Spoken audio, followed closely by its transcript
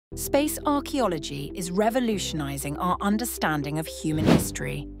Space archaeology is revolutionizing our understanding of human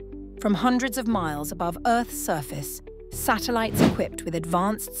history. From hundreds of miles above Earth's surface, satellites equipped with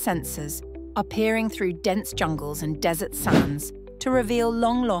advanced sensors are peering through dense jungles and desert sands to reveal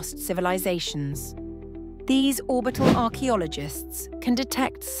long-lost civilizations. These orbital archaeologists can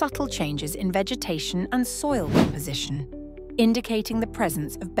detect subtle changes in vegetation and soil composition, indicating the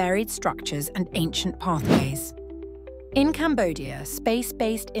presence of buried structures and ancient pathways. In Cambodia,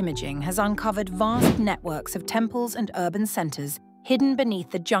 space-based imaging has uncovered vast networks of temples and urban centers hidden beneath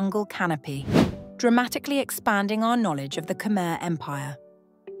the jungle canopy, dramatically expanding our knowledge of the Khmer Empire.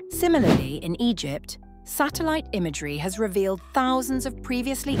 Similarly, in Egypt, satellite imagery has revealed thousands of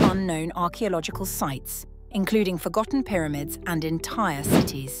previously unknown archaeological sites, including forgotten pyramids and entire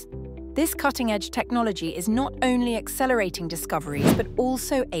cities. This cutting-edge technology is not only accelerating discoveries but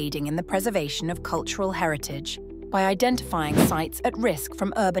also aiding in the preservation of cultural heritage by identifying sites at risk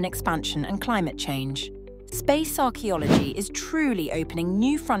from urban expansion and climate change. Space archaeology is truly opening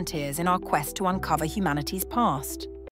new frontiers in our quest to uncover humanity's past.